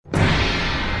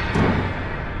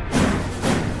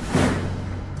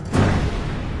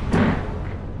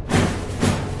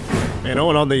And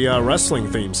Owen on the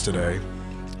wrestling themes today.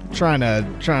 Trying, I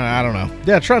don't know.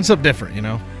 Yeah, trying something different,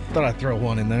 Thought I'd throw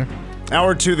one in there.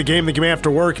 Hour 2, the game after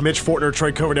work. Mitch Fortner,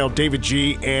 Trey Coverdale, David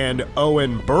G., and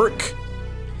Owen Burke.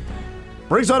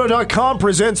 BriggsAuto.com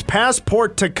presents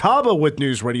Passport to Cabo with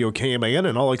News Radio KMAN,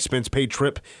 an all-expense-paid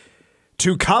trip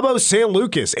to Cabo San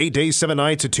Lucas. 8 days, 7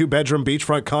 nights, a 2-bedroom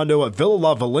beachfront condo at Villa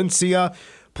La Valencia,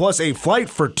 plus a flight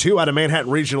for 2 out of Manhattan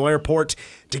Regional Airport.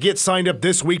 To get signed up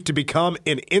this week to become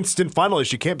an instant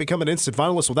finalist, you can't become an instant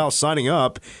finalist without signing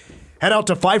up. Head out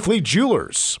to Five Fleet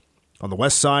Jewelers on the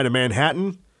west side of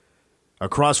Manhattan,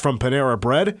 across from Panera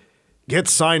Bread. Get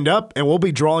signed up, and we'll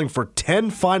be drawing for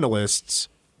 10 finalists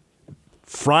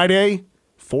Friday,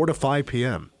 4 to 5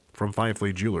 p.m. from Five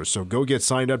Fleet Jewelers. So go get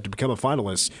signed up to become a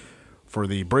finalist for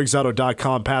the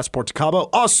BriggsAuto.com Passport to Cabo.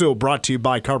 Also brought to you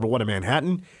by Carver One of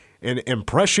Manhattan and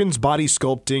Impressions Body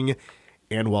Sculpting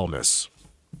and Wellness.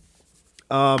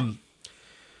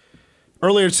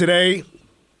 Earlier today,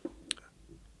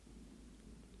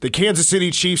 the Kansas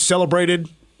City Chiefs celebrated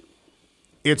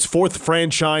its 4th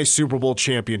franchise Super Bowl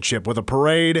championship with a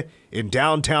parade in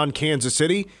downtown Kansas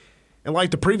City. And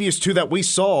like the previous 2 that we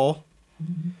saw,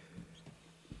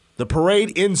 the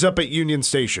parade ends up at Union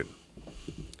Station.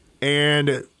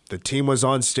 And the team was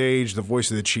on stage. The voice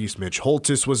of the Chiefs, Mitch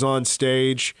Holthus, was on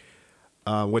stage.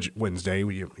 Which Wednesday,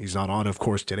 he's not on, of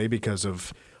course, today because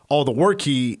of all the work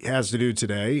he has to do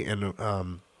today. And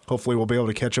hopefully we'll be able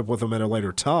to catch up with him at a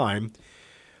later time.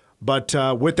 But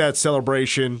with that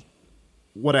celebration,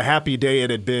 what a happy day it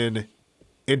had been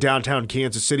in downtown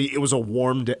Kansas City. It was a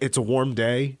warm day. It's a warm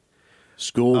day.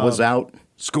 School was out.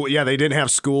 They didn't have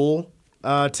school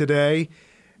today.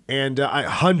 And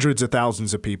hundreds of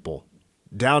thousands of people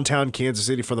downtown Kansas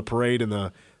City for the parade and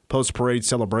the post-parade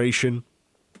celebration.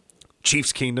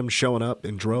 Chiefs Kingdom showing up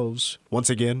in droves once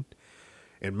again.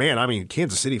 And, man,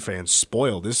 Kansas City fans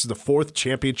spoiled. This is the 4th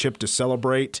championship to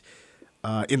celebrate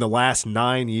in the last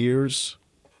 9 years.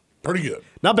 Pretty good.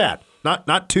 Not bad.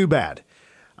 Not too bad.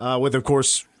 With, of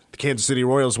course, the Kansas City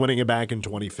Royals winning it back in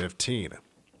 2015.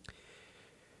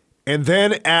 And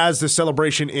then as the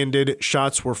celebration ended,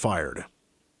 shots were fired.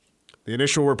 The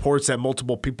initial reports that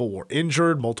multiple people were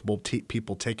injured, multiple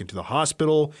people taken to the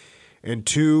hospital, and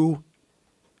 2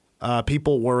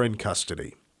 people were in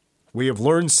custody. We have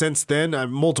learned since then,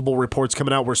 multiple reports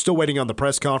coming out. We're still waiting on the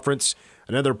press conference,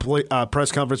 another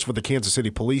press conference with the Kansas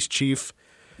City Police Chief,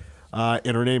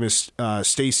 and her name is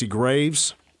Stacey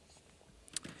Graves,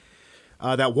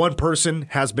 that 1 person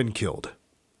has been killed.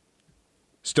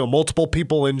 Still multiple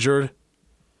people injured,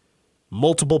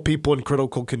 multiple people in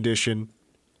critical condition.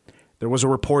 There was a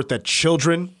report that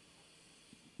children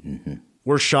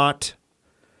were shot.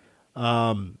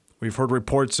 We've heard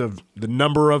reports of the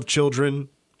number of children,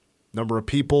 number of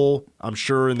people. I'm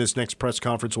sure in this next press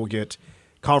conference we'll get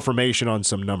confirmation on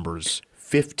some numbers.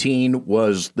 15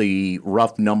 was the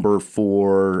rough number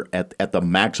for at the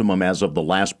maximum as of the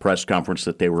last press conference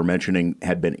that they were mentioning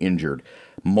had been injured.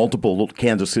 Multiple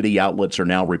Kansas City outlets are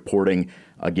now reporting,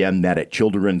 again, that at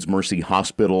Children's Mercy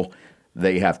Hospital,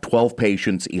 they have 12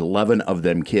 patients, 11 of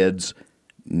them kids,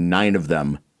 9 of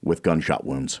them with gunshot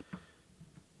wounds.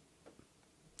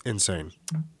 Insane.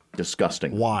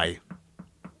 Disgusting. Why?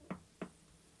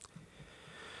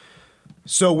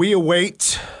 So we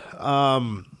await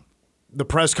the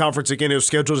press conference. Again, it was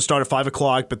scheduled to start at 5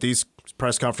 o'clock, but these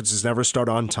press conferences never start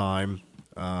on time.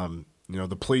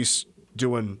 The police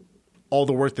doing all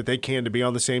the work that they can to be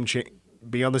on the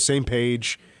same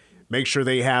page, make sure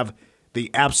they have the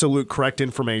absolute correct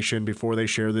information before they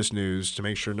share this news, to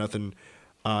make sure nothing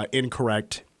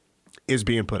incorrect is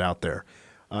being put out there.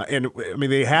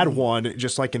 They had one,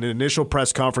 just like an initial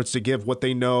press conference to give what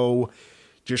they know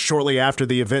just shortly after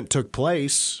the event took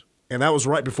place, and that was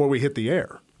right before we hit the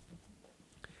air.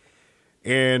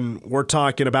 And we're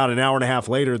talking about an hour and a half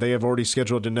later, they have already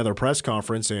scheduled another press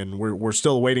conference, and we're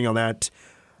still waiting on that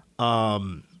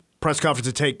press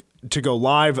conference to go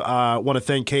live. I want to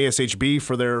thank KSHB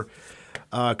for their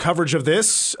coverage of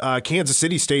this. Kansas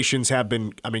City stations have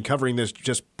been, covering this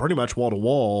just pretty much wall to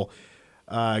wall.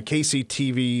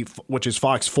 KCTV, which is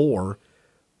Fox 4,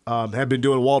 have been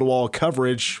doing wall to wall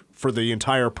coverage for the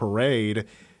entire parade.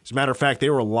 As a matter of fact, they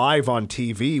were live on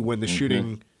TV when the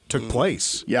shooting took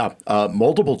place. Yeah,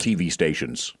 multiple TV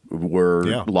stations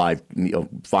were live.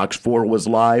 Fox 4 was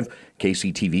live,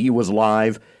 KCTV was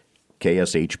live,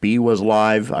 KSHB was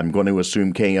live. I'm going to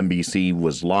assume KMBC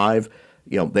was live.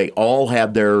 They all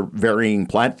had their varying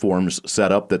platforms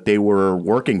set up that they were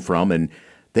working from, and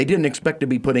they didn't expect to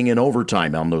be putting in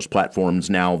overtime on those platforms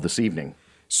now this evening.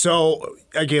 So,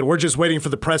 again, we're just waiting for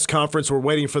the press conference. We're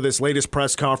waiting for this latest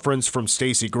press conference from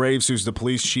Stacey Graves, who's the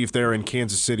police chief there in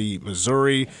Kansas City,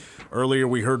 Missouri. Earlier,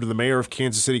 we heard the mayor of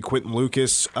Kansas City, Quentin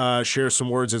Lucas, share some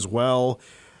words as well.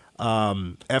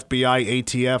 FBI,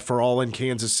 ATF are all in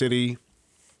Kansas City.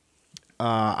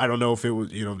 I don't know if it was,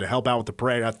 to help out with the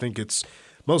parade. I think it's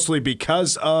mostly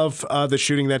because of the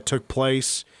shooting that took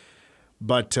place.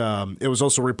 But it was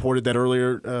also reported that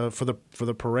earlier for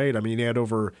the parade, I mean, you had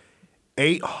over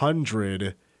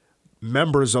 800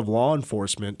 members of law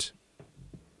enforcement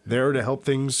there to help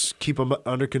things keep them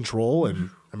under control. And,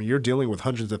 I mean, you're dealing with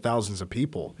hundreds of thousands of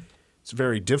people. It's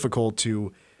very difficult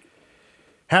to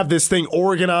have this thing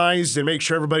organized and make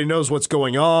sure everybody knows what's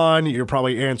going on. You're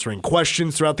probably answering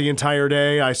questions throughout the entire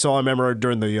day. I remember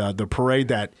during the parade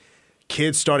that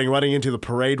kids starting running into the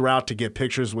parade route to get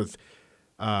pictures with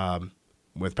Patrick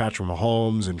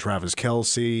Mahomes and Travis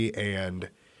Kelce. And, I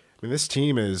mean, this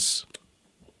team is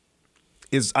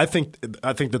I think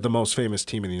that the most famous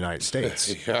team in the United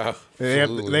States. Yeah,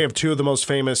 they have two of the most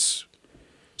famous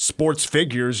sports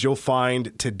figures you'll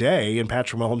find today in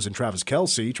Patrick Mahomes and Travis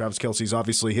Kelce. Travis Kelce's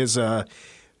obviously his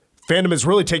fandom has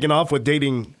really taken off with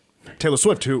dating Taylor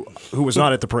Swift, who was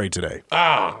not at the parade today.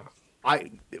 I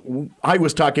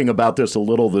was talking about this a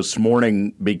little this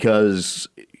morning because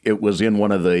it was in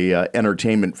one of the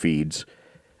entertainment feeds.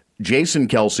 Jason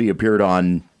Kelce appeared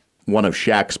on one of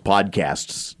Shaq's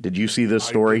podcasts. Did you see this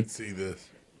story? I did see this.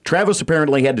 Travis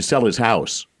apparently had to sell his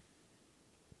house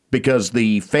because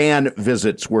the fan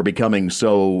visits were becoming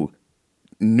so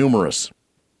numerous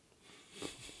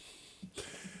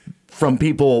from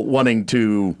people wanting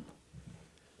to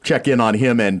check in on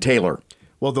him and Taylor.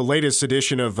 Well, the latest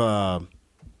edition of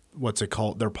what's it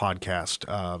called? Their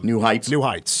podcast, New Heights. New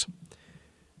Heights.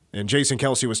 And Jason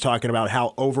Kelce was talking about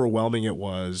how overwhelming it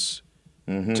was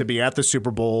to be at the Super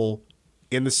Bowl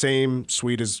in the same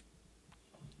suite as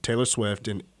Taylor Swift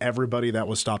and everybody that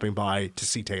was stopping by to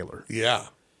see Taylor. Yeah.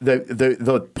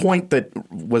 The point that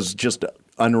was just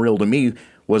unreal to me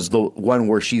was the one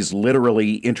where she's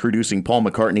literally introducing Paul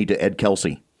McCartney to Ed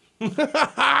Kelce.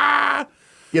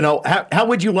 How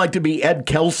would you like to be Ed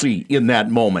Kelce in that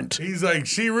moment? He's like,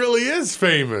 she really is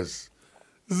famous.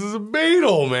 This is a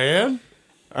Beatle, man.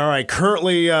 All right,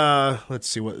 currently, let's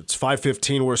see, it's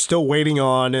 5:15. We're still waiting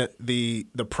on the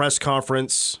press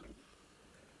conference,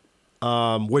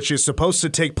 which is supposed to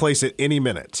take place at any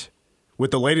minute.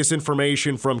 With the latest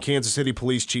information from Kansas City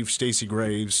Police Chief Stacey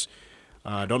Graves,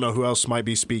 I don't know who else might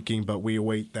be speaking, but we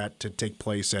await that to take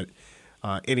place at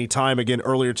any time. Again,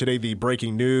 earlier today, the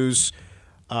breaking news,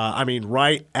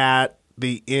 right at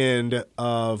the end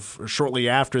of, or shortly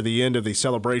after the end of the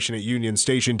celebration at Union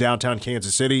Station, downtown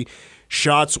Kansas City,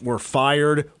 shots were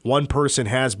fired. One person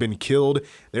has been killed.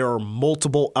 There are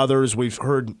multiple others. We've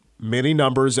heard many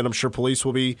numbers, and I'm sure police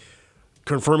will be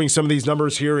confirming some of these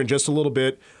numbers here in just a little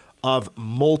bit, of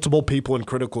multiple people in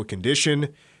critical condition,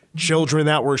 children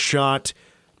that were shot,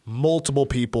 multiple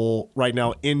people right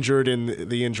now injured, and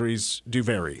the injuries do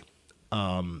vary.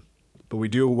 But we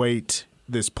do await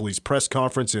this police press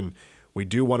conference, and we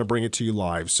do want to bring it to you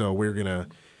live. So we're gonna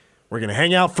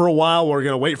hang out for a while. We're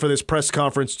gonna wait for this press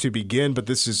conference to begin. But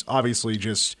this is obviously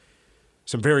just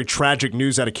some very tragic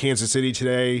news out of Kansas City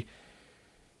today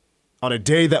on a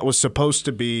day that was supposed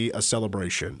to be a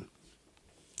celebration.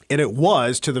 And it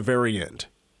was to the very end.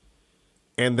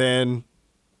 And then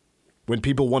when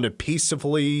people wanted to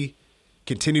peacefully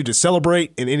continue to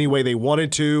celebrate in any way they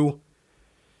wanted to,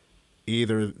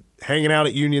 either hanging out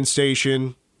at Union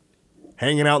Station,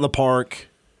 hanging out in the park,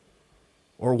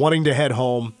 or wanting to head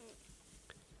home,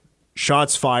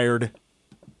 shots fired,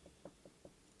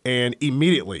 and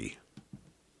immediately,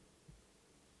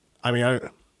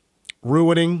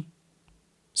 ruining,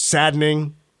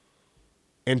 saddening,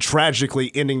 and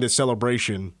tragically ending the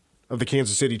celebration of the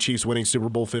Kansas City Chiefs winning Super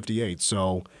Bowl 58.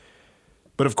 So,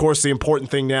 but of course, the important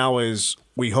thing now is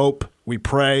we hope, we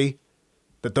pray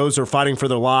that those who are fighting for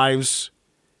their lives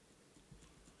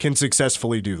can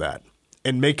successfully do that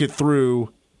and make it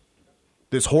through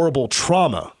this horrible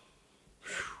trauma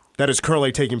that is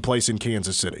currently taking place in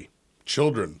Kansas City.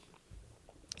 Children.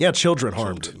 Yeah, children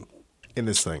harmed in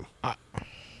this thing.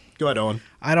 Go ahead, Owen.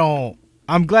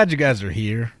 I'm glad you guys are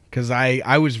here because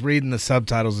I was reading the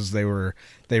subtitles as they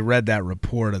read that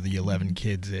report of the 11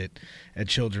 kids at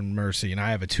Children's Mercy, and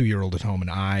I have a 2-year-old at home, and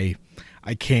I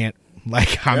can't.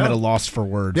 I'm at a loss for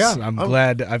words. Yeah, I'm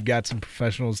glad I've got some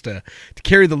professionals to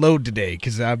carry the load today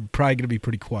because I'm probably going to be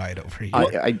pretty quiet over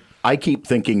here. I keep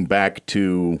thinking back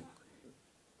to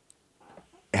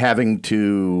having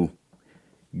to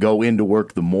go into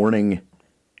work the morning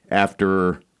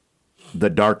after the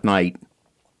Dark Knight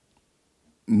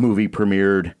movie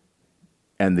premiered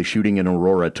and the shooting in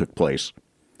Aurora took place.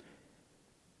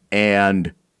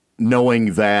 And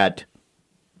knowing that,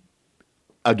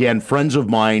 again, friends of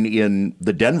mine in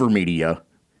the Denver media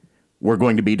were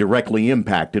going to be directly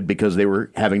impacted because they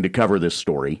were having to cover this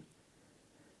story.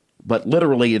 But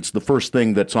literally, it's the first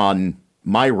thing that's on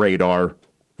my radar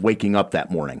waking up that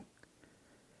morning.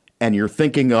 And you're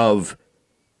thinking of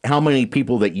how many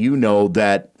people that you know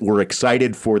that were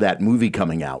excited for that movie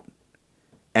coming out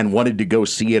and wanted to go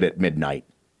see it at midnight.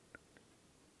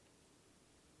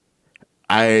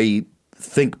 I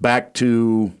think back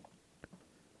to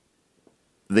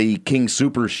the King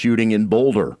Soopers shooting in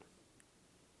Boulder.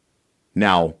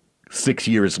 Now, 6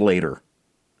 years later,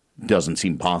 doesn't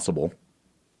seem possible.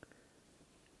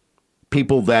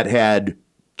 People that had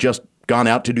just gone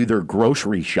out to do their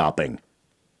grocery shopping.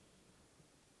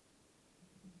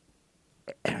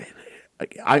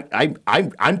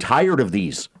 I'm tired of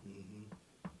these.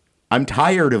 I'm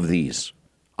tired of these.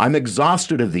 I'm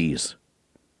exhausted of these.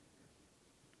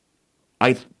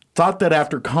 I thought that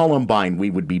after Columbine we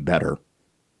would be better.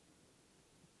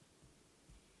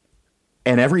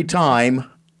 And every time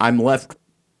I'm left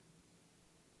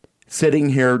sitting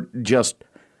here just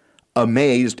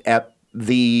amazed at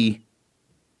the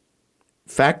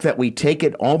fact that we take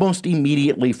it almost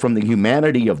immediately from the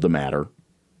humanity of the matter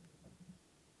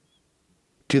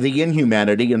to the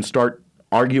inhumanity and start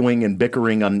arguing and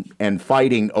bickering and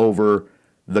fighting over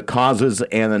the causes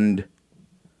and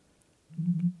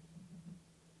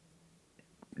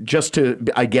just to,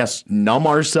 I guess, numb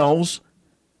ourselves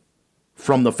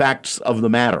from the facts of the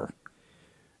matter.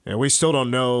 And we still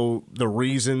don't know the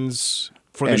reasons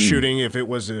for the shooting, if it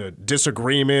was a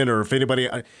disagreement or if anybody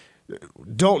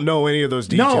don't know any of those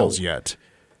details yet.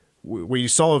 We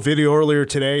saw a video earlier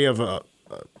today of an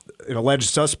alleged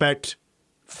suspect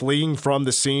fleeing from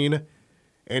the scene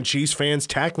and Chiefs fans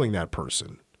tackling that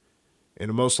person.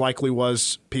 And it most likely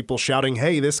was people shouting,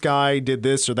 hey, this guy did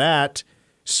this or that,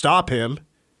 stop him.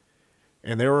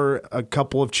 And there were a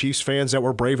couple of Chiefs fans that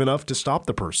were brave enough to stop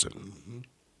the person.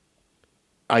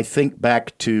 I think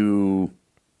back to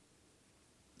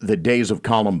the days of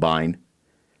Columbine,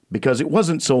 because it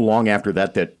wasn't so long after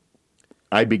that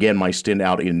I began my stint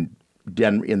out in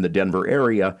the Denver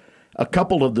area. A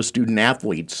couple of the student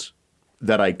athletes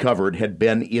that I covered had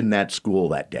been in that school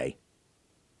that day.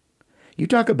 You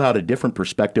talk about a different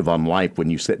perspective on life when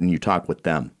you sit and you talk with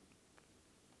them.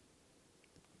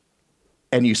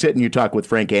 And you sit and you talk with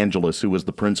Frank Angeles, who was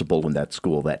the principal in that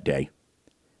school that day.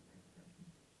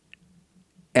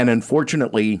 And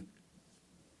unfortunately,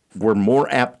 we're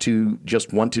more apt to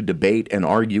just want to debate and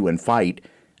argue and fight,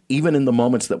 even in the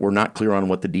moments that we're not clear on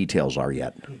what the details are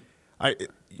yet.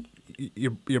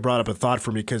 You brought up a thought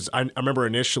for me, because I remember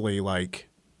initially,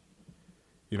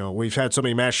 we've had so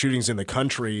many mass shootings in the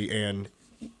country, and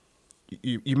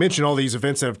you mentioned all these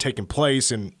events that have taken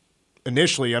place, and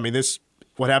initially,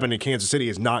 what happened in Kansas City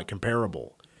is not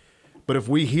comparable. But if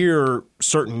we hear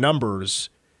certain numbers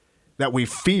that we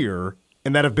fear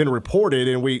and that have been reported,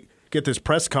 and we get this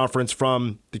press conference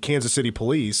from the Kansas City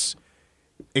police,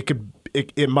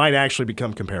 it might actually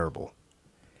become comparable.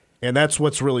 And that's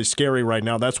what's really scary right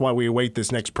now. That's why we await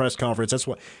this next press conference. That's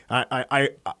what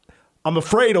I'm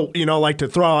afraid of, to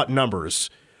throw out numbers.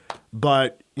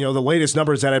 But, the latest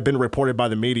numbers that have been reported by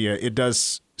the media, it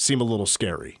does seem a little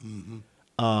scary.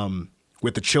 Mm-hmm.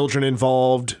 With the children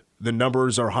involved, the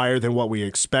numbers are higher than what we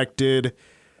expected.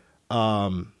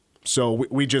 So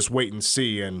we just wait and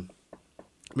see. And,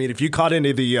 if you caught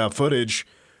any of the footage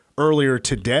earlier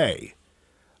today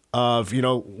of,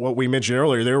 what we mentioned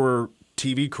earlier, there were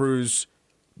TV crews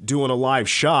doing a live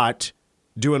shot,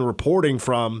 doing reporting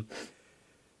from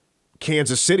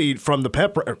Kansas City from the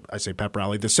pep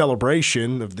rally, the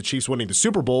celebration of the Chiefs winning the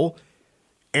Super Bowl,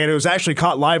 and it was actually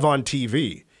caught live on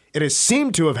TV. It has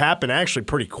seemed to have happened actually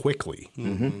pretty quickly.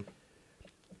 Mm-hmm.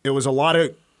 It was a lot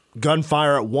of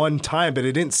gunfire at one time, but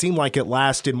it didn't seem like it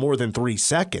lasted more than 3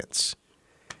 seconds.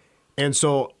 And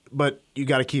so, but you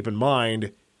got to keep in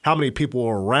mind how many people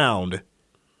were around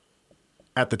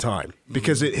at the time,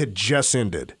 because it had just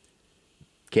ended.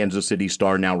 Kansas City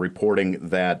Star now reporting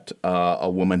that a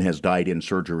woman has died in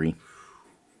surgery.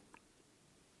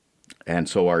 And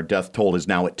so our death toll is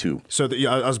now at 2. So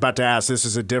I was about to ask, this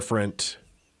is a different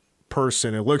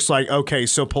person. It looks like, okay,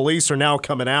 so police are now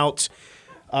coming out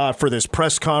for this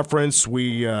press conference.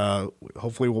 We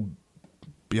hopefully will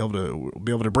be able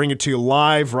to bring it to you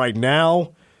live right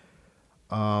now.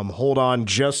 Hold on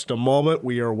just a moment.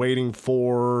 We are waiting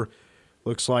for,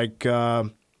 looks like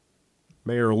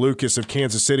Mayor Lucas of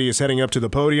Kansas City is heading up to the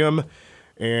podium,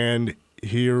 and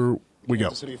here we go.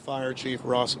 Kansas City Fire Chief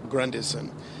Ross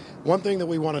Grundison. One thing that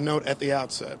we want to note at the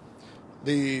outset,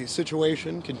 the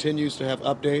situation continues to have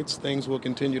updates. Things will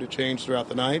continue to change throughout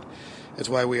the night. That's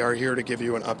why we are here to give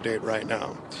you an update right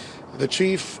now. The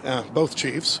chief, both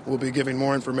chiefs, will be giving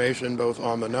more information both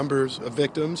on the numbers of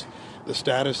victims, the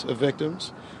status of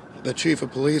victims. The chief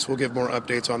of police will give more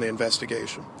updates on the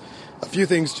investigation. A few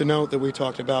things to note that we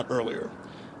talked about earlier.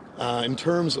 In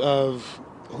terms of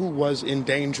who was in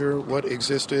danger, what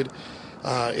existed,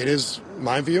 it is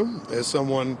my view, as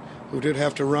someone who did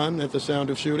have to run at the sound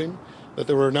of shooting, that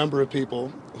there were a number of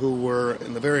people who were,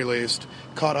 in the very least,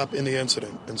 caught up in the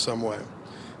incident in some way.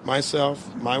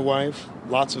 Myself, my wife,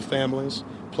 lots of families,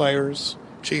 players,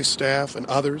 chief staff, and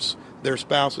others, their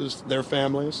spouses, their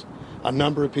families, a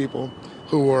number of people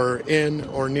who were in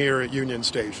or near Union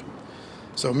Station.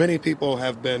 So many people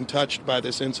have been touched by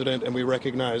this incident, and we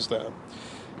recognize that.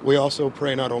 We also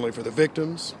pray not only for the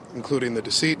victims, including the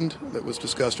decedent that was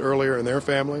discussed earlier and their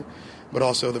family, but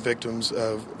also the victims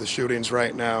of the shootings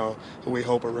right now who we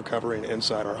hope are recovering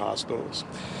inside our hospitals.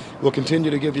 We'll continue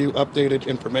to give you updated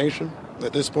information.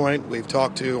 At this point, we've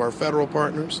talked to our federal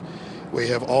partners. We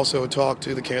have also talked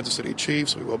to the Kansas City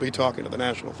Chiefs. We will be talking to the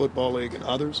National Football League and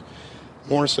others.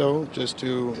 More so, just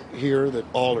to hear that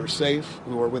all are safe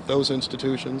who are with those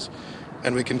institutions,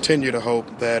 and we continue to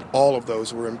hope that all of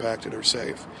those who were impacted are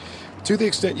safe. To the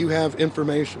extent you have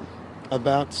information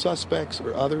about suspects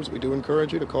or others, we do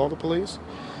encourage you to call the police.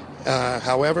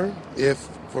 However, if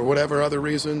for whatever other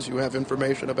reasons you have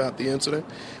information about the incident,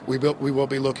 we will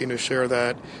be looking to share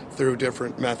that through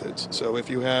different methods. So if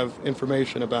you have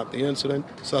information about the incident,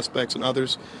 suspects and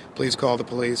others, please call the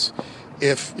police.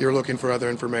 If you're looking for other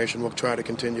information, we'll try to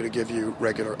continue to give you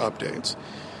regular updates.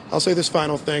 I'll say this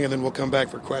final thing, and then we'll come back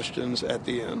for questions at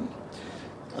the end.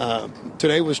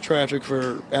 Today was tragic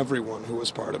for everyone who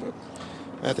was part of it.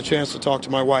 I had the chance to talk to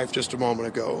my wife just a moment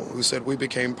ago, who said we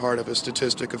became part of a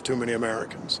statistic of too many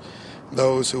Americans,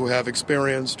 those who have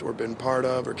experienced or been part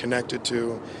of or connected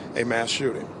to a mass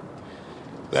shooting.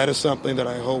 That is something that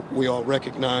I hope we all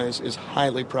recognize is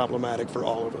highly problematic for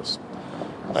all of us.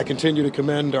 I continue to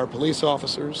commend our police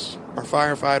officers, our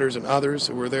firefighters, and others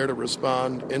who were there to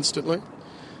respond instantly.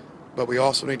 But we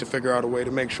also need to figure out a way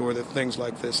to make sure that things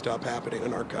like this stop happening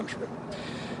in our country.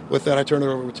 With that, I turn it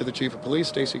over to the Chief of Police,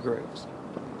 Stacey Graves.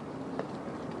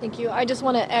 Thank you. I just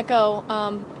want to echo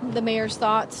the mayor's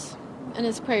thoughts and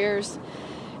his prayers,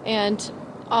 and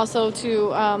also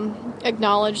to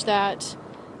acknowledge that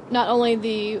not only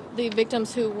the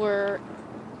victims who were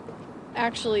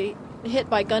actually hit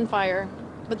by gunfire,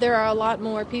 but there are a lot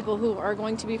more people who are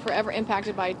going to be forever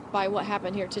impacted by what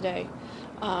happened here today.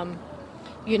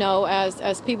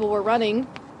 As people were running,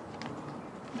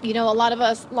 a lot of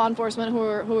us law enforcement who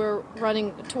were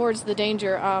running towards the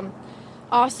danger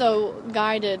also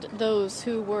guided those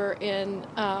who were in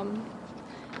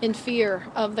fear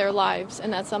of their lives,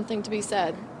 and that's something to be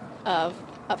said of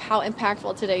how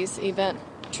impactful today's event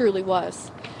truly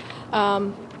was.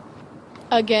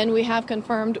 Again, we have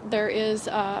confirmed there is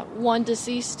one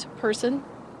deceased person.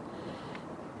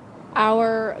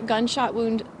 Our gunshot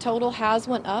wound total has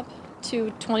went up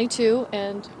to 22,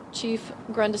 and Chief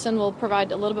Grundison will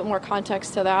provide a little bit more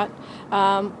context to that.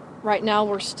 Right now,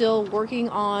 we're still working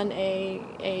on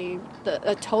a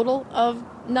total of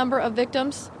number of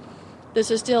victims. This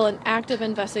is still an active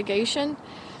investigation.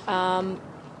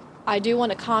 I do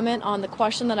want to comment on the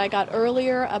question that I got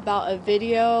earlier about a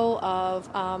video of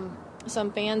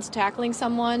some fans tackling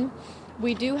someone.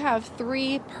 We do have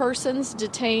 3 persons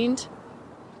detained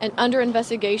and under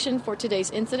investigation for today's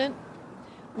incident.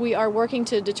 We are working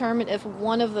to determine if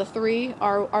one of the 3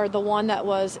 are the one that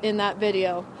was in that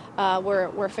video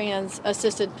where fans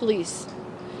assisted police.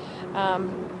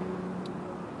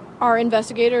 Our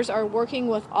investigators are working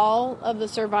with all of the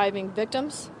surviving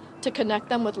victims to connect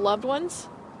them with loved ones.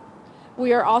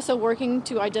 We are also working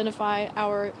to identify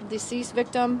our deceased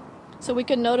victim so we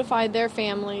can notify their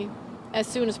family as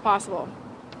soon as possible.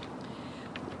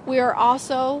 We are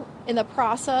also in the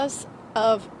process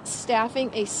of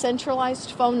staffing a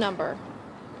centralized phone number.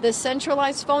 This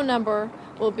centralized phone number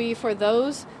will be for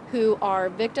those who are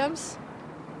victims,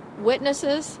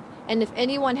 witnesses, and if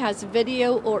anyone has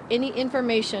video or any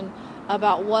information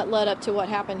about what led up to what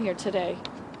happened here today.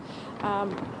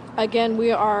 Again,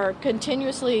 we are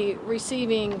continuously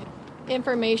receiving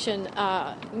information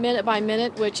minute by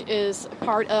minute, which is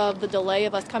part of the delay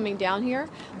of us coming down here.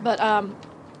 But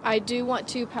I do want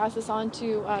to pass this on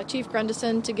to Chief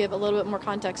Grundison to give a little bit more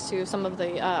context to some of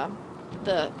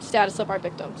the status of our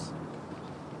victims.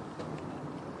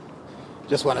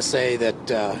 Just want to say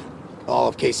that all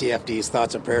of KCFD's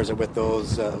thoughts and prayers are with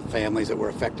those families that were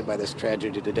affected by this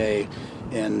tragedy today.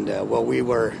 And while we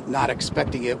were not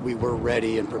expecting it, we were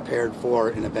ready and prepared for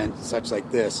an event such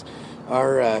like this.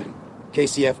 Our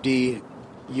KCFD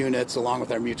units, along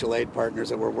with our mutual aid partners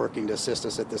that were working to assist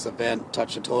us at this event,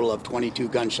 touched a total of 22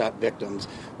 gunshot victims.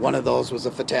 One of those was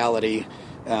a fatality.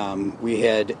 We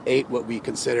had 8 what we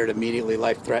considered immediately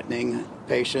life-threatening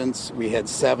patients. We had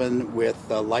 7 with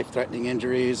life-threatening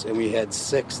injuries, and we had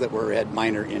 6 that had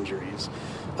minor injuries.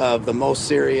 Of the most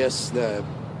serious, the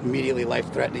immediately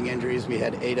life-threatening injuries, we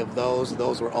had 8 of those.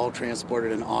 Those were all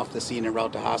transported and off the scene en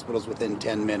route to hospitals within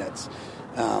 10 minutes.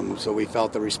 So we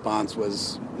felt the response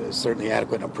was certainly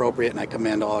adequate and appropriate, and I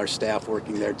commend all our staff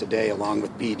working there today, along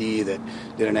with PD, that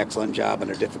did an excellent job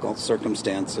under difficult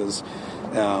circumstances.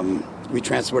 We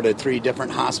transported 3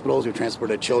 different hospitals. We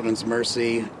transported Children's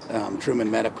Mercy, Truman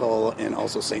Medical, and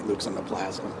also St. Luke's on the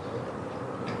Plaza.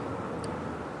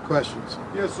 Questions?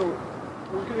 Yeah, so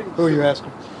we're getting... Who are you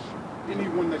asking?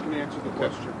 Anyone that can answer the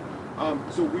question.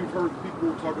 So we've heard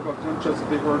people talk about gunshots that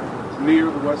they heard near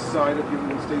the west side of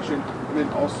Union Station, and then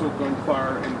also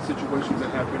gunfire and situations that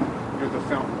happened near the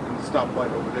fountain and the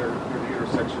stoplight over there near the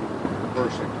intersection of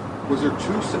Bershing. Was there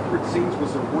 2 separate scenes?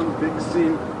 Was there one big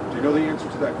scene? Do you know the answer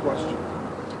to that question?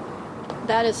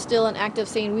 That is still an active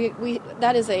scene. We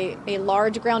that is a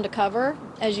large ground to cover,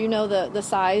 as you know, the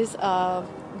size of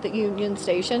the Union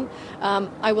Station.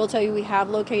 I will tell you, we have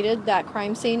located that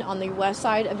crime scene on the west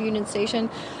side of Union Station.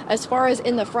 As far as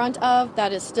in the front of,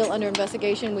 that is still under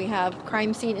investigation. We have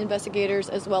crime scene investigators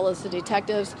as well as the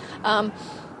detectives.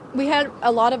 We had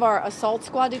a lot of our assault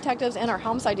squad detectives and our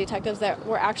homicide detectives that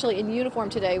were actually in uniform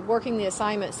today working the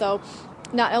assignment. So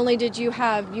not only did you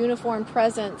have uniformed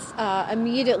presence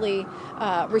immediately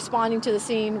responding to the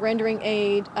scene, rendering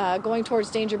aid, going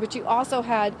towards danger, but you also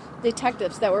had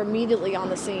detectives that were immediately on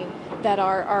the scene that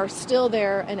are still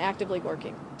there and actively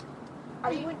working.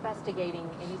 Are you investigating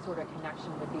any sort of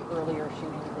connection with the earlier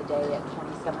shooting of the day at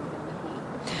 27th and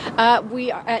McKee?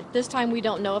 We are, at this time, we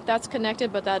don't know if that's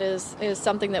connected, but that is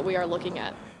something that we are looking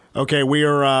at. Okay, we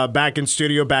are back in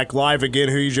studio, back live again.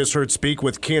 Who you just heard speak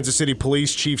with Kansas City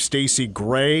Police Chief Stacey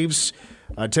Graves.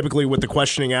 Typically with the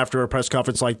questioning after a press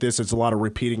conference like this, it's a lot of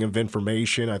repeating of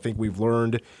information. I think we've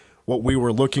learned what we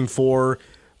were looking for.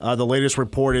 The latest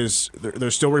report is they're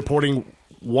still reporting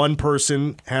one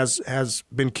person has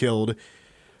been killed.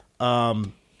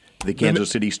 The Kansas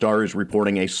City Star is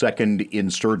reporting a second in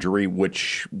surgery,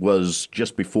 which was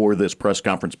just before this press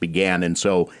conference began, and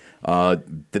so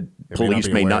the police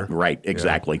may not. Right,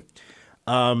 exactly.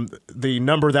 Yeah. The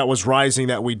number that was rising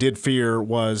that we did fear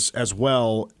was, as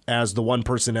well as the one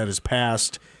person that has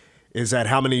passed, is that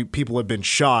how many people have been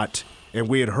shot, and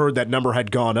we had heard that number had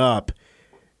gone up,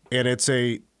 and it's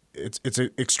an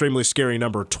extremely scary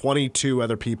number. 22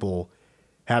 other people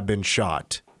have been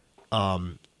shot.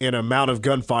 In an amount of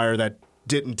gunfire that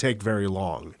didn't take very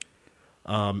long.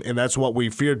 And that's what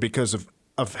we feared because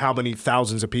of how many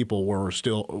thousands of people were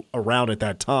still around at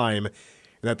that time,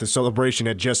 that the celebration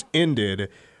had just ended.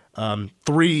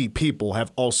 3 people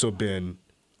have also been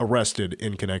arrested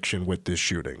in connection with this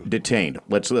shooting. Detained.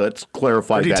 Let's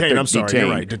clarify that. Detained, I'm sorry, detained.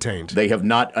 You're right, detained. They have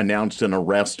not announced an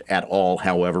arrest at all,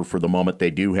 however, for the moment.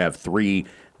 They do have 3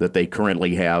 that they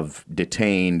currently have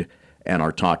detained and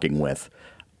are talking with.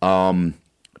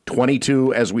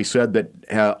 22, as we said, that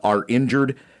are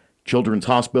injured. Children's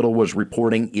Hospital was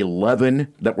reporting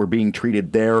 11 that were being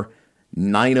treated there,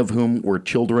 9 of whom were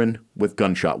children with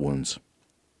gunshot wounds.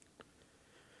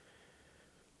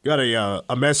 Got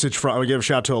a message from, I give a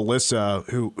shout out to Alyssa,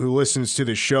 who listens to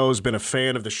the show, has been a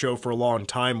fan of the show for a long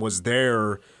time, was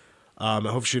there. I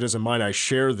hope she doesn't mind I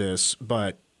share this,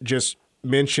 but just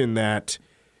mention that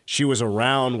she was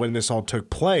around when this all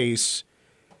took place.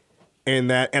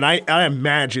 And I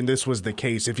imagine this was the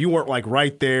case. If you weren't like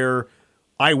right there,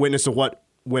 eyewitness of what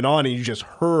went on, and you just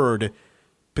heard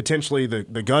potentially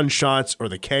the gunshots or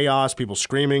the chaos, people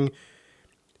screaming,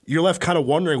 you're left kind of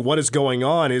wondering what is going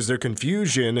on. Is there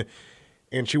confusion?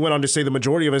 And she went on to say the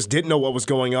majority of us didn't know what was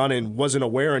going on and wasn't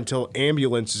aware until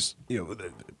ambulances, the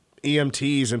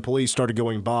EMTs and police started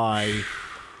going by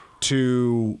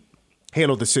to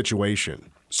handle the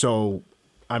situation. So,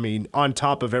 I mean, on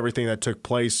top of everything that took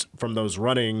place from those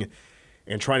running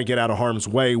and trying to get out of harm's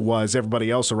way, was everybody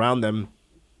else around them,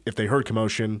 if they heard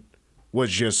commotion,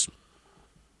 was just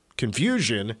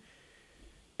confusion.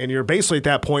 And you're basically at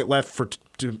that point left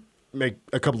to make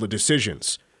a couple of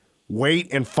decisions. Wait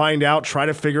and find out, try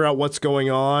to figure out what's going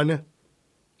on,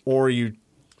 or you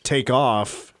take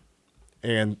off.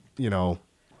 And,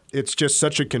 it's just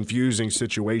such a confusing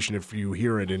situation if you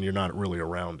hear it and you're not really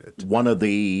around it. One of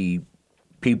the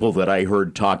people that I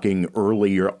heard talking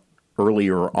earlier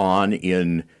on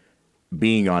in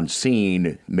being on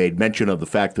scene made mention of the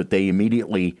fact that they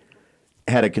immediately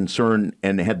had a concern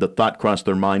and had the thought cross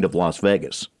their mind of Las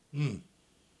Vegas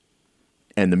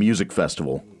and the music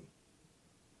festival,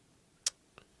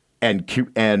 and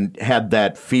had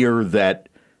that fear that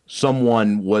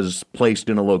someone was placed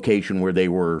in a location where they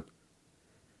were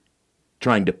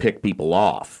trying to pick people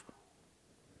off.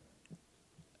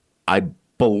 I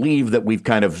believe that we've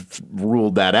kind of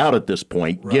ruled that out at this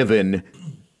point, given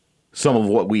some of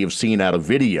what we have seen out of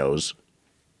videos.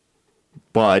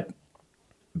 But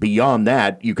beyond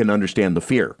that, you can understand the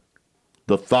fear,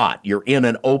 the thought. You're in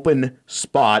an open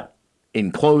spot,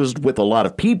 enclosed with a lot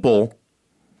of people.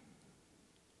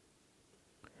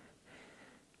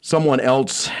 Someone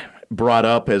else brought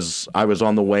up as I was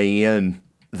on the way in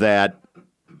that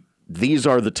these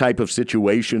are the type of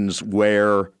situations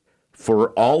where,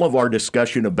 for all of our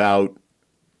discussion about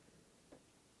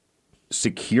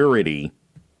security,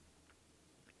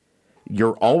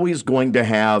 you're always going to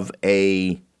have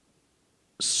a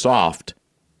soft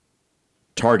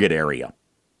target area.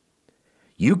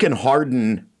 You can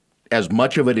harden as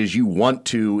much of it as you want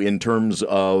to in terms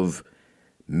of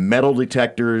metal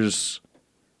detectors,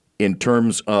 in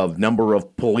terms of number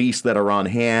of police that are on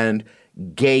hand,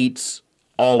 gates,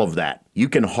 all of that. You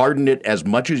can harden it as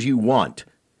much as you want.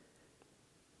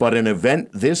 But an event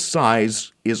this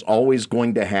size is always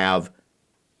going to have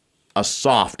a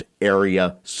soft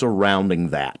area surrounding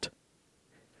that.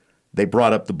 They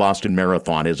brought up the Boston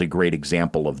Marathon as a great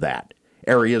example of that.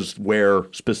 Areas where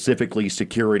specifically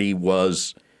security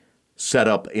was set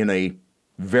up in a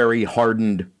very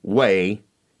hardened way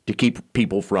to keep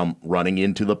people from running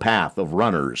into the path of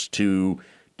runners, to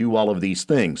do all of these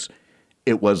things.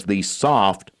 It was the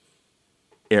soft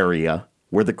area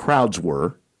where the crowds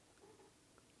were,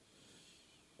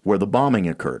 where the bombing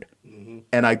occurred.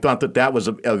 And I thought that that was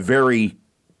a very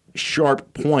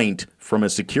sharp point from a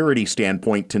security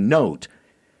standpoint to note.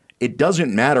 It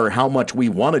doesn't matter how much we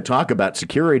want to talk about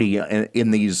security in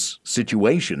these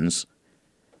situations.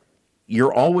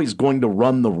 You're always going to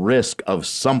run the risk of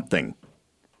something.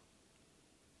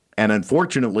 And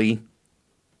unfortunately,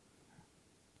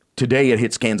 today it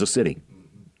hits Kansas City,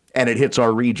 and it hits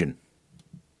our region.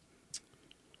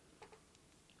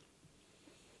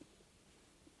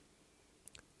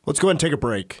 Let's go ahead and take a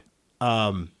break.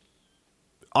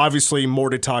 Obviously, more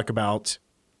to talk about.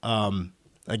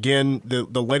 Again,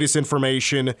 the latest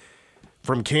information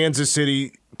from Kansas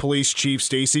City Police Chief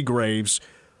Stacey Graves.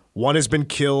 1 has been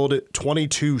killed,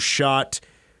 22 shot.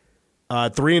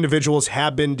 3 individuals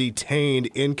have been detained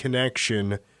in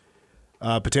connection,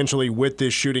 potentially with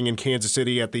this shooting in Kansas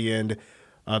City at the end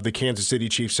of the Kansas City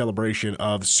Chiefs celebration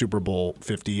of Super Bowl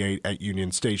 58 at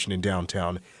Union Station in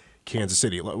downtown Kansas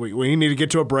City. We need to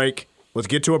get to a break. Let's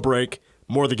get to a break.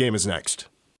 More of the game is next.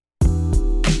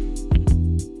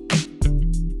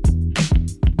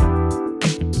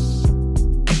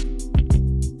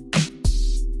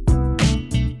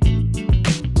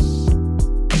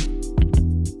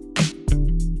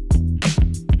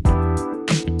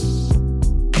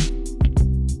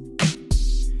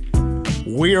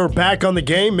 We are back on the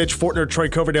game. Mitch Fortner, Troy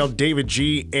Coverdale, David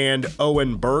G., and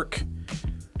Owen Burke.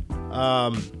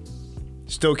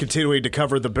 Still continuing to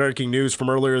cover the breaking news from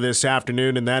earlier this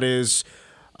afternoon, and that is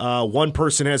 1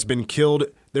 person has been killed.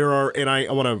 There are, and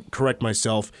I want to correct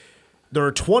myself, there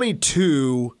are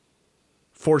 22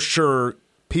 for sure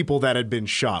people that had been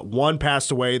shot. 1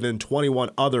 passed away, then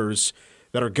 21 others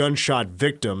that are gunshot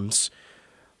victims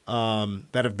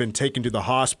that have been taken to the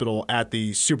hospital at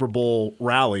the Super Bowl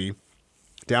rally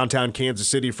downtown Kansas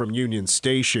City from Union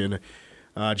Station.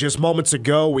 Just moments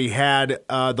ago, we had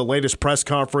the latest press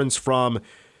conference from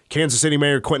Kansas City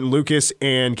Mayor Quinton Lucas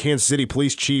and Kansas City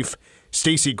Police Chief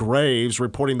Stacey Graves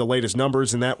reporting the latest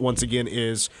numbers, and that once again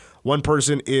is 1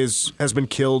 person has been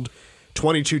killed,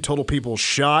 22 total people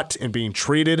shot and being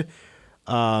treated,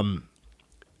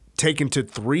 taken to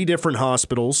 3 different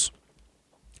hospitals,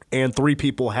 and 3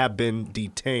 people have been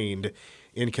detained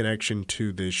in connection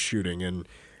to this shooting. And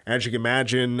as you can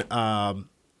imagine,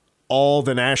 all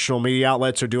the national media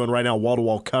outlets are doing right now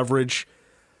wall-to-wall coverage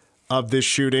of this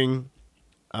shooting.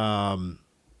 It's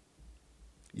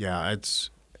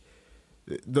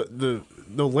the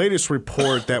latest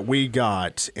report that we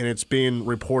got, and it's being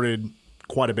reported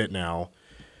quite a bit now,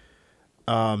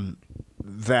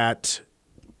 that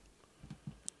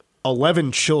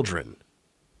 11 children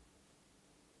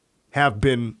have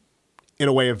been, in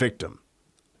a way, a victim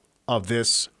of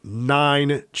this.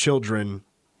 9 children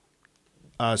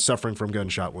suffering from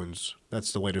gunshot wounds.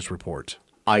 That's the latest report.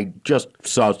 I just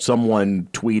saw someone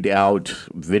tweet out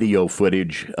video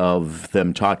footage of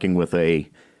them talking with a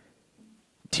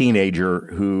teenager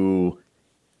who,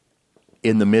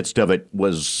 in the midst of it,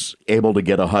 was able to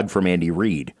get a hug from Andy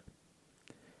Reid.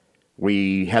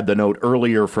 We had the note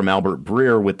earlier from Albert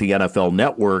Breer with the NFL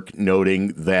Network noting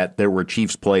that there were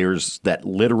Chiefs players that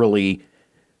literally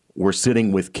were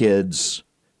sitting with kids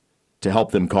to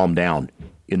help them calm down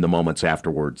in the moments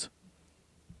afterwards.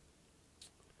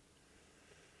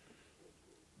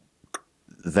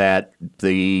 That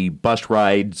the bus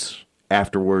rides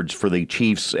afterwards for the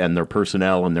Chiefs and their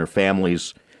personnel and their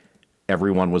families,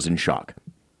 everyone was in shock.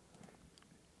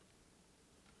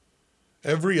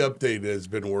 Every update has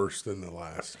been worse than the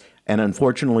last. And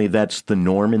unfortunately, that's the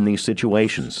norm in these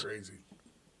situations. Crazy.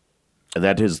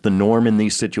 That is the norm in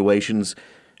these situations.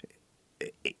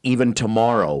 Even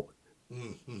tomorrow,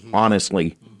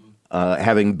 honestly,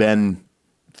 having been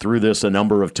through this a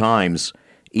number of times,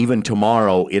 even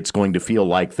tomorrow, it's going to feel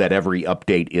like that every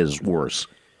update is worse.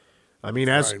 I mean,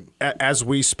 as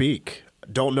we speak,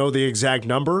 don't know the exact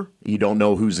number. You don't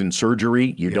know who's in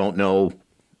surgery. You don't know.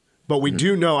 But we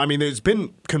do know, I mean, there's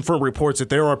been confirmed reports that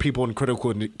there are people in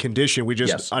critical condition. We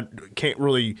just can't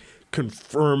really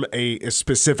confirm a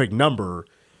specific number.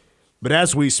 But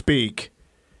as we speak,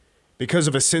 because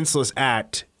of a senseless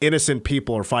act, innocent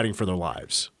people are fighting for their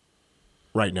lives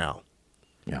right now.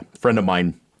 Yeah, friend of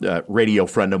mine. Radio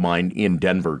friend of mine in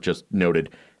Denver just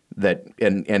noted that,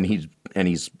 and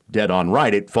he's dead on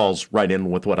right. It falls right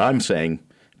in with what I'm saying.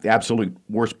 The absolute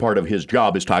worst part of his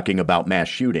job is talking about mass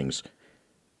shootings,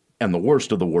 and the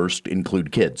worst of the worst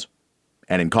include kids.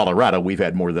 And in Colorado, we've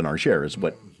had more than our share, is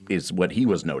what he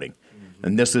was noting.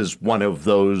 And this is one of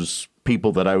those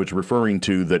people that I was referring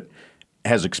to that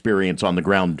has experience on the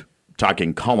ground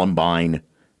talking Columbine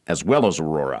as well as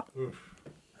Aurora.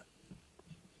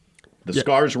 The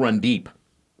scars run deep.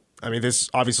 I mean, this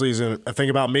obviously isn't a thing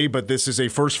about me, but this is a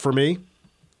first for me,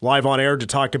 live on air to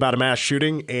talk about a mass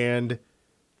shooting. And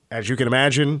as you can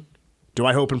imagine, do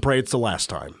I hope and pray it's the last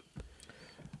time.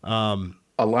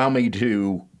 Allow me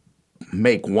to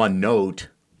make one note.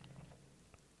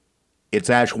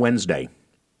 It's Ash Wednesday.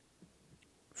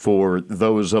 For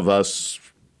those of us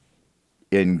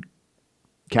in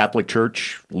Catholic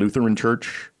Church, Lutheran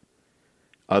Church,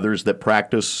 others that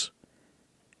practice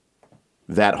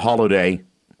that holiday,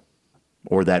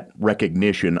 or that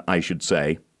recognition, I should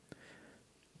say.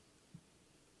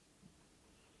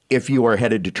 If you are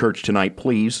headed to church tonight,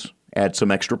 please add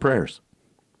some extra prayers.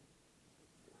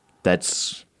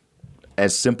 That's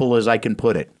as simple as I can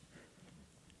put it.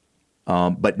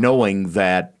 But knowing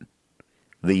that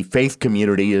the faith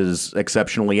community is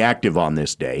exceptionally active on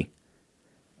this day,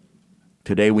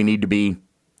 today we need to be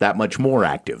that much more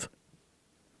active.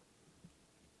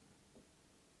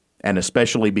 And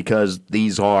especially because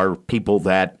these are people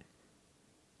that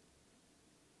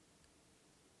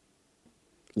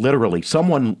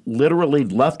someone literally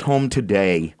left home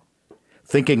today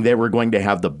thinking they were going to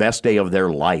have the best day of their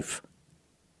life.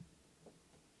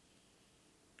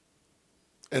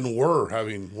 And were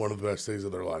having one of the best days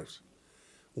of their lives.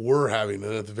 Were having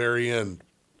it at the very end.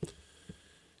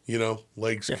 You know,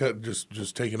 legs cut,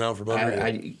 just taken out from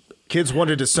under. Kids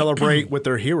wanted to celebrate with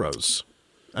their heroes.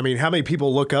 I mean, how many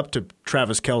people look up to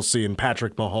Travis Kelce and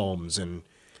Patrick Mahomes and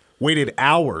waited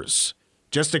hours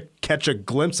just to catch a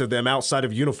glimpse of them outside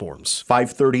of uniforms?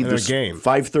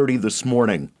 5:30 this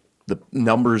morning, the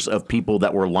numbers of people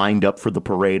that were lined up for the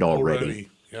parade already.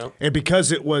 Yep. And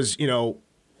because it was,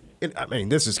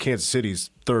 this is Kansas City's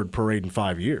third parade in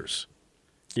 5 years.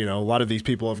 You know, a lot of these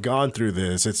people have gone through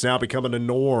this. It's now becoming a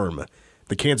norm.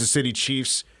 The Kansas City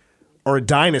Chiefs are a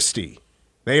dynasty.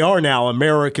 They are now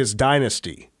America's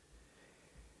dynasty.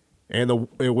 And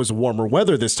it was warmer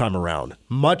weather this time around.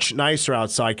 Much nicer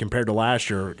outside compared to last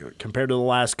year, compared to the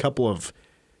last couple of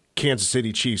Kansas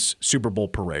City Chiefs Super Bowl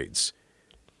parades.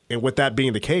 And with that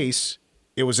being the case,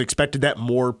 it was expected that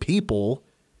more people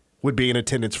would be in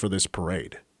attendance for this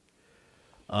parade.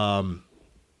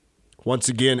 Once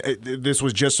again, this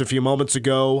was just a few moments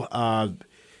ago.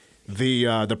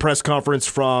 The press conference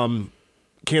from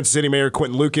Kansas City Mayor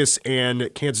Quentin Lucas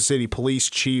and Kansas City Police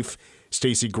Chief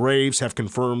Stacey Graves have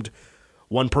confirmed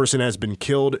one person has been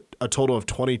killed. A total of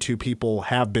 22 people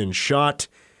have been shot.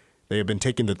 They have been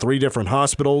taken to 3 different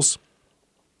hospitals,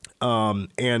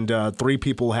 and 3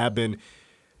 people have been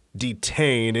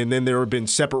detained. And then there have been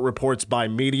separate reports by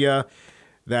media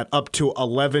that up to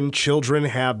 11 children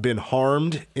have been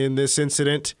harmed in this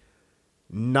incident.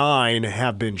 9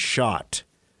 have been shot.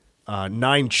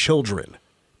 9 children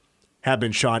have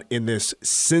been shot in this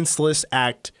senseless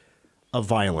act of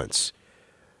violence.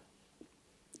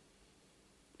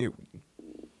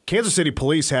 Kansas City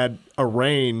police had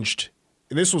arranged,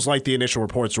 and this was like the initial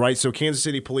reports, right? So Kansas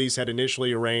City police had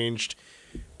initially arranged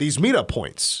these meetup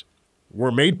points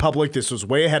were made public. This was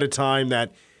way ahead of time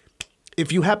that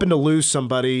if you happen to lose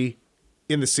somebody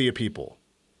in the sea of people,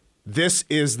 this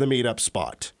is the meetup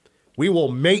spot. We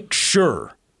will make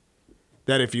sure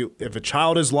that if a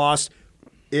child is lost,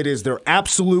 it is their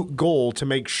absolute goal to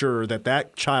make sure that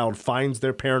that child finds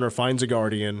their parent or finds a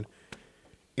guardian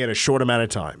in a short amount of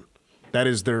time. That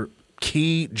is their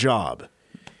key job.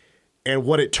 And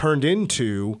what it turned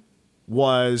into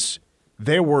was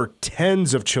there were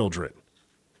tens of children,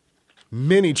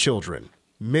 many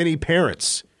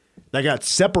parents that got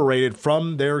separated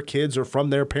from their kids or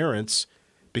from their parents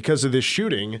because of this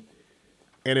shooting.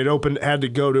 And it had to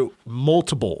go to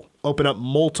open up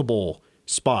multiple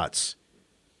spots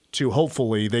to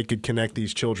hopefully they could connect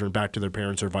these children back to their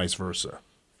parents or vice versa.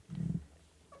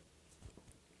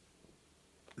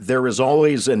 There is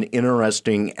always an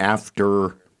interesting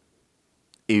after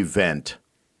event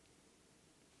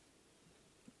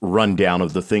rundown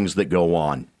of the things that go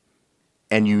on.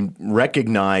 And you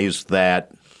recognize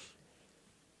that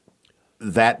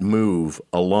move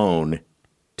alone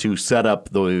to set up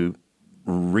the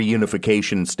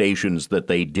reunification stations that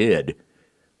they did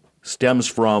stems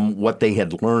from what they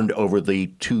had learned over the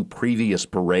two previous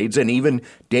parades and even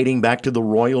dating back to the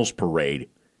Royals parade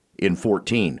in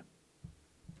 14.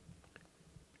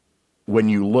 When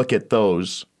you look at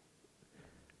those,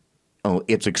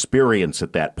 it's experience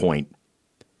at that point.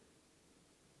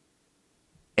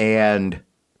 And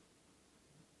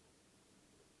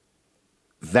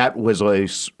that was a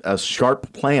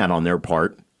sharp plan on their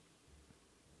part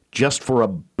just for a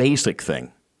basic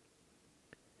thing.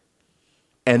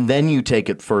 And then you take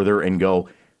it further and go,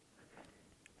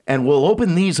 and we'll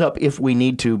open these up if we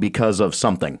need to because of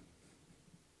something.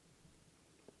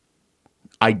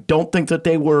 I don't think that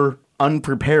they were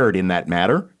unprepared in that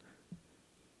matter.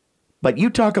 But you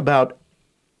talk about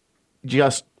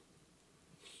just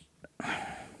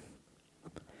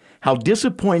how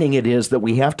disappointing it is that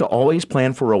we have to always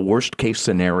plan for a worst case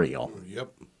scenario.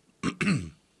 Yep.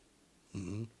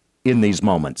 In these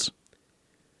moments.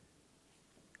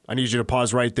 I need you to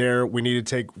pause right there. We need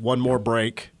to take one more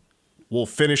break. We'll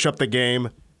finish up the game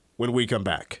when we come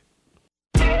back.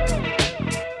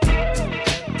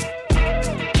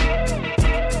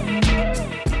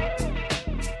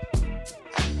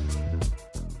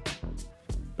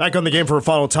 Back on the game for a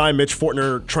final time, Mitch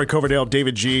Fortner, Troy Coverdale,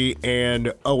 David G.,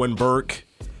 and Owen Burke.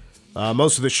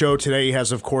 Most of the show today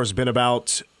has, of course, been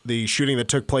about the shooting that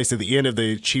took place at the end of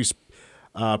the Chiefs'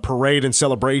 parade and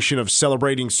celebration of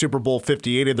celebrating Super Bowl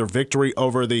 58 and their victory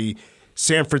over the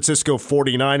San Francisco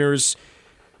 49ers.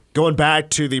 Going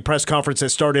back to the press conference that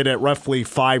started at roughly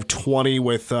 5:20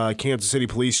 with Kansas City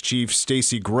Police Chief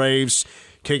Stacey Graves.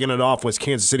 Kicking it off was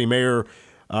Kansas City Mayor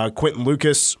Quinton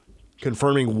Lucas,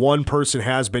 confirming one person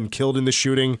has been killed in the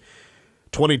shooting.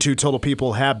 22 total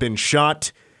people have been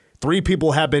shot. 3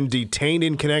 people have been detained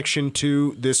in connection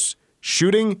to this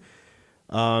shooting.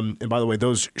 And by the way,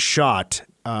 those shot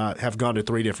have gone to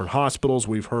 3 different hospitals.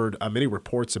 We've heard many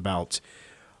reports about,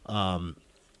 how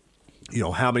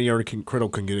many are in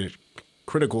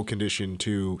critical condition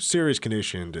to serious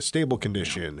condition to stable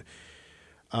condition.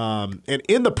 And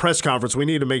in the press conference, we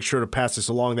need to make sure to pass this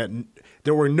along that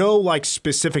there were no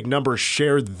specific numbers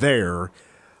shared there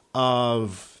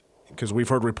because we've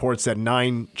heard reports that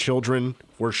 9 children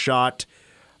were shot.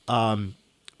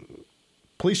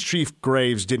 Police Chief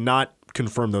Graves did not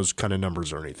confirm those kind of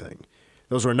numbers or anything.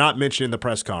 Those were not mentioned in the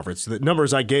press conference. The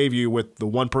numbers I gave you with the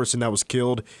one person that was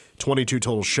killed, 22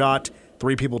 total shot,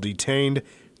 3 people detained,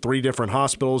 3 different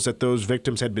hospitals that those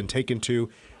victims had been taken to.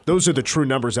 Those are the true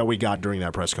numbers that we got during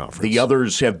that press conference. The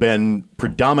others have been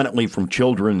predominantly from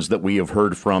children's that we have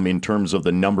heard from in terms of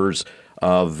the numbers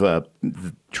of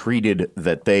treated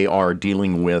that they are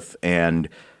dealing with, and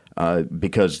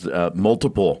because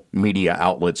multiple media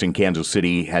outlets in Kansas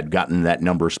City had gotten that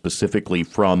number specifically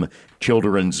from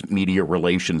children's media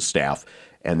relations staff,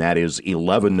 and that is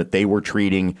 11 that they were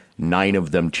treating, 9 of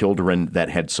them children that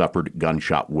had suffered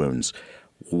gunshot wounds.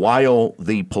 While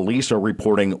the police are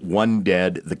reporting 1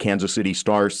 dead, the Kansas City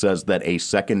Star says that a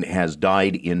second has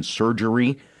died in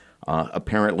surgery.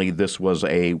 Apparently, this was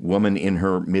a woman in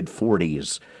her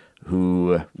mid-40s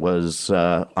who was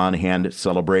on hand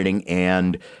celebrating.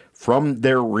 And from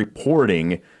their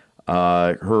reporting,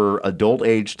 her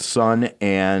adult-aged son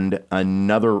and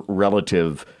another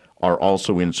relative are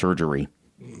also in surgery.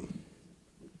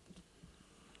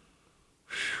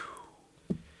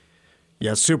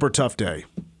 Yeah, super tough day.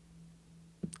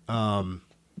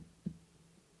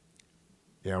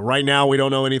 Yeah, right now we don't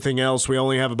know anything else. We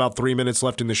only have about 3 minutes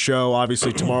left in the show.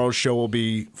 Obviously, tomorrow's show will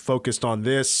be focused on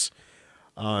this.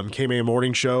 KMA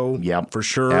Morning Show, for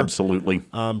sure. Absolutely.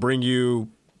 Bring you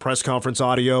press conference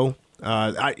audio.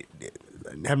 I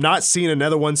have not seen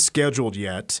another one scheduled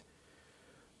yet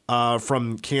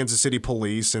from Kansas City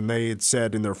Police, and they had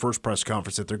said in their first press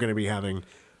conference that they're going to be having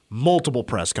multiple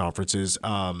press conferences.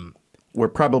 We're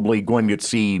probably going to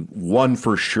see one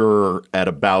for sure at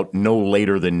about no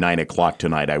later than 9 o'clock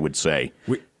tonight, I would say,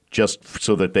 just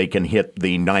so that they can hit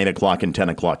the 9 o'clock and 10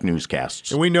 o'clock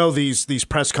newscasts. And we know these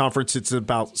press conferences, it's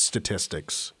about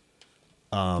statistics.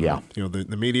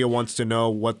 The media wants to know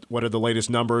what are the latest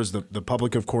numbers. The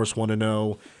public, of course, want to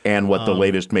know. And what the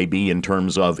latest may be in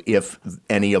terms of if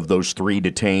any of those 3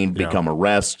 detained become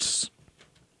arrests.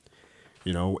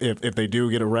 If they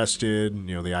do get arrested,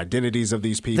 the identities of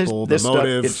these people, the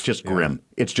motive. It's just grim.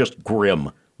 It's just grim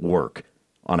work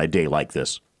on a day like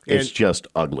this. It's just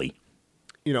ugly.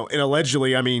 And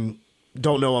allegedly,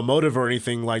 don't know a motive or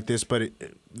anything like this, but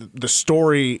the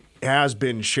story has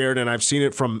been shared, and I've seen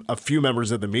it from a few members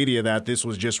of the media that this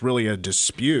was just really a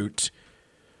dispute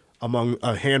among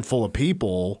a handful of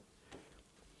people,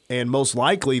 and most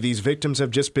likely these victims have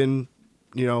just been,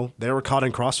 they were caught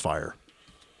in crossfire.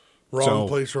 Wrong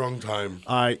place, wrong time.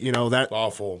 That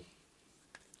awful.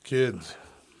 Kids.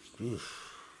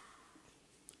 Oof.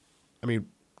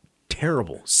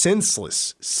 Terrible,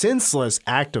 senseless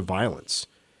act of violence.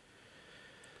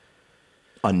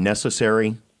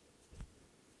 Unnecessary,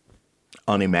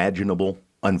 unimaginable.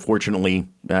 Unfortunately,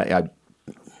 I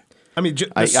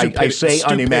say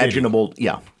unimaginable.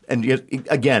 Yeah, and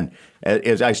again,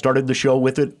 as I started the show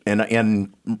with it,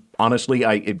 and honestly,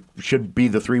 it should be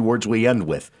the 3 words we end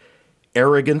with: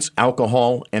 arrogance,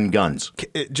 alcohol, and guns.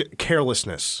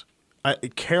 Carelessness.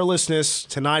 Carelessness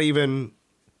to not even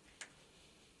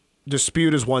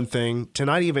dispute is one thing, to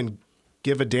not even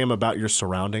give a damn about your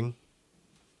surrounding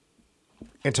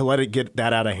and to let it get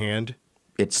that out of hand.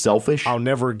 It's selfish. I'll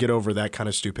never get over that kind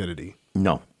of stupidity.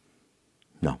 No.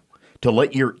 To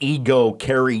let your ego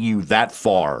carry you that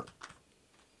far,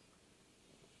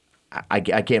 I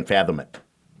can't fathom it.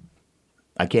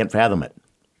 I can't fathom it.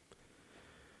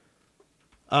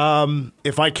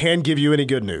 If I can give you any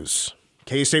good news,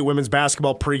 K-State women's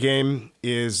basketball pregame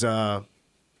is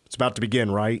it's about to begin,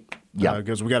 right? Yeah.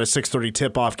 Because we got a 6:30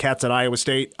 tip-off. Cats at Iowa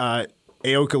State.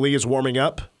 Aoka Lee is warming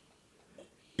up.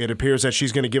 It appears that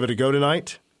she's going to give it a go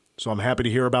tonight, so I'm happy to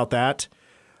hear about that.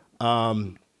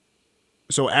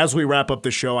 So as we wrap up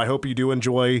the show, I hope you do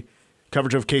enjoy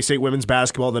coverage of K-State women's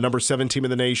basketball. The number 7 team in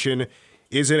the nation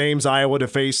is in Ames, Iowa, to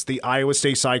face the Iowa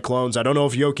State Cyclones. I don't know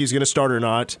if Yoki's going to start or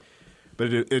not,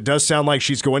 but it does sound like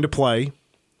she's going to play.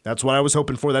 That's what I was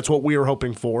hoping for. That's what we were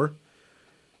hoping for.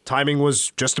 Timing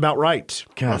was just about right.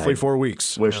 Roughly 4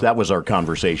 weeks. Wish that was our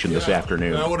conversation this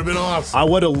afternoon. That would have been awesome. I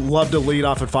would have loved to lead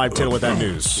off at 5:10 with that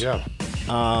news. Yeah.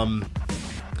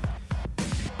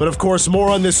 But of course, more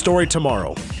on this story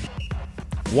tomorrow.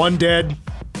 1 dead,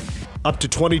 up to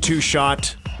 22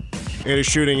 shot in a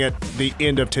shooting at the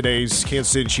end of today's Kansas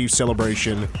City Chiefs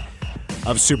celebration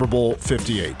of Super Bowl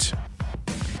 58.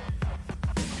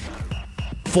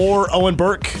 For Owen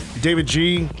Burke, David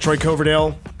G., Troy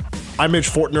Coverdale, I'm Mitch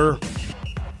Fortner.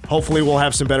 Hopefully we'll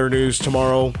have some better news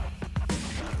tomorrow.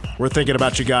 We're thinking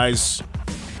about you guys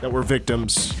that were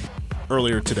victims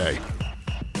earlier today.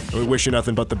 And we wish you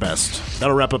nothing but the best.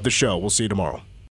 That'll wrap up the show. We'll see you tomorrow.